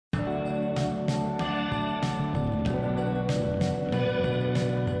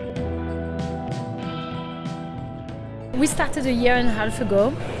We started a year and a half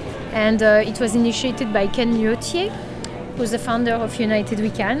ago, and it was initiated by Ken Liotier, who's the founder of United We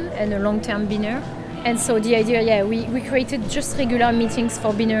Can and a long-term beaner. And so the idea, we created just regular meetings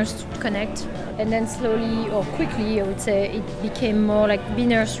for beaners to connect. And then slowly or quickly, I would say, it became more like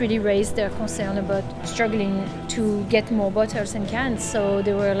beaners really raised their concern about struggling to get more bottles and cans. So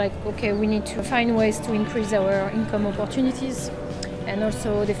they were like, okay, we need to find ways to increase our income opportunities. And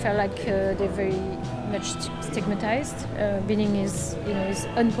also they felt like they're very much stigmatized. Beaning is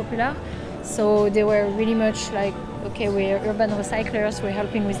unpopular. So they were really much like, okay, we're urban recyclers, we're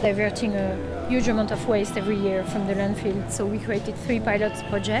helping with diverting a huge amount of waste every year from the landfill. So we created 3 pilot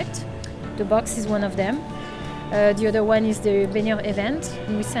projects. The box is one of them. The other one is the beaner event.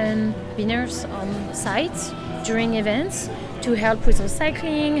 We send beaners on site during events to help with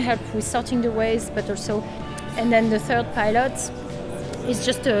recycling, help with sorting the waste, but also, and then the third pilot is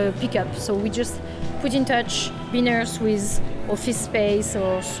just a pickup. So we just put in touch beaners with office space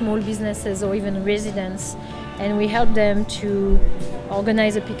or small businesses or even residents, and we help them to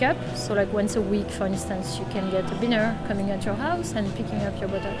organize a pickup. So like once a week, for instance, you can get a beaner coming at your house and picking up your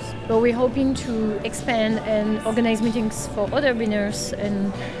bottles. But we're hoping to expand and organize meetings for other beaners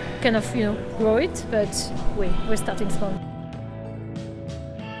and kind of grow it, but we're starting small.